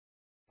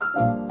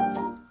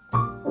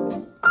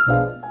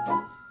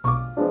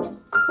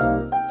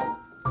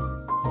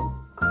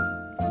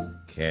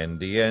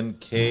Candy and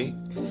cake,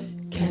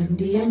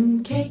 candy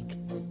and cake,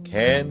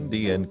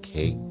 candy and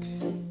cake.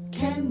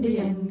 candy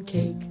and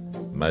cake.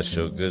 My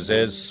sugar's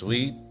as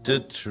sweet a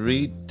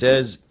treat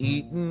as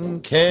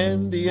eating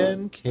candy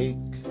and cake.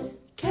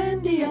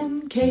 Candy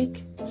and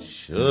cake,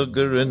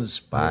 Sugar and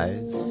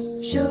spice,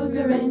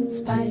 sugar and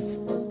spice,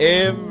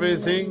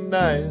 everything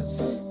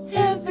nice.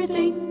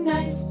 everything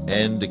nice.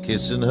 And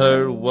kissing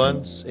her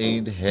once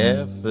ain't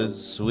half as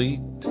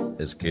sweet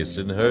as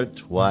kissing her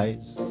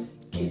twice.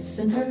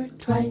 Kissing her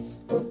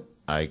twice.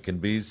 I can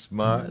be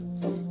smart,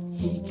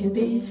 He can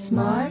be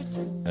smart,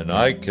 and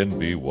I can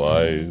be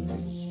wise.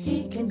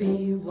 he can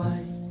be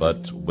wise.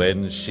 But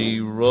when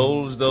she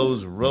rolls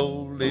those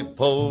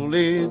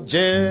roly-poly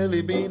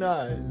jelly bean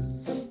eyes,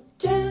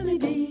 Jelly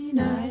bean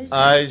eyes.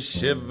 I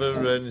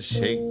shiver and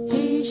shake.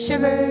 He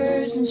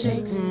shivers and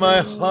shakes. My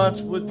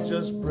heart would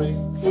just break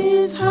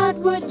His heart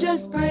would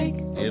just break.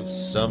 if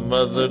some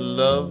other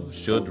love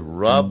should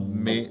rob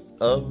me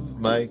of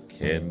my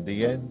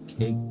candy and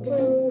cake.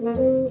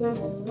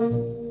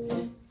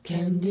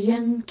 Candy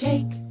and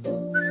cake,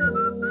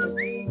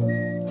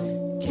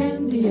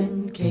 candy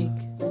and cake.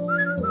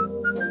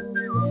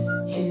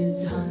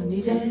 His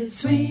honey's as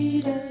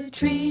sweet a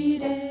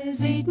treat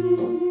as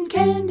eating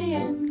candy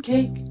and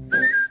cake.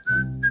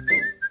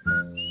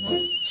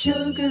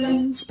 Sugar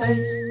and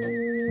spice,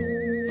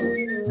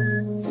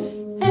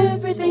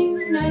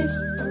 everything nice.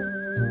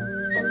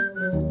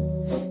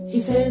 He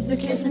says that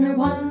kissing her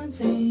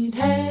once ain't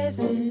half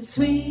as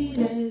sweet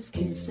as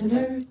kissing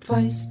her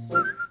twice.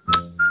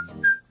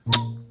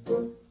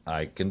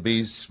 I can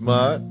be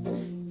smart,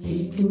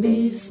 He can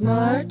be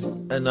smart,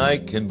 and I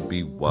can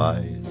be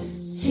wise.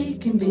 he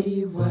can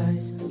be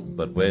wise.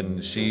 But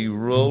when she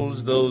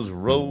rolls those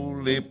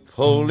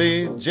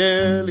roly-poly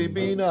jelly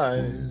bean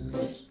eyes,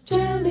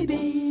 Jelly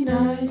bean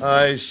eyes.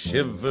 I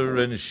shiver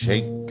and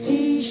shake.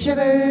 He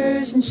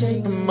shivers and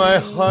shakes. My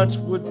heart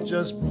would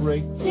just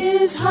break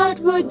His heart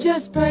would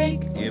just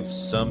break if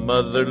some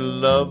other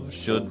love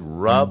should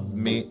rob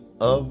me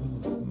of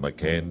my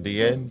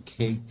candy and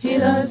cake. He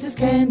loves his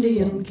candy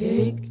and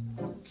cake.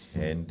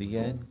 Candy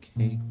and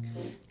cake,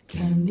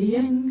 Candy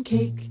and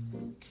cake.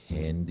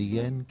 candy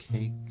and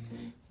cake,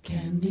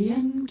 Candy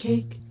and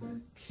cake.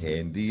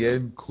 candy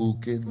and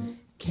cookin',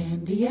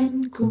 Candy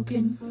and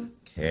cooking.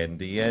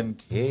 candy and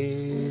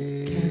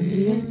cake.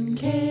 Candy and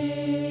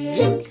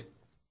cake.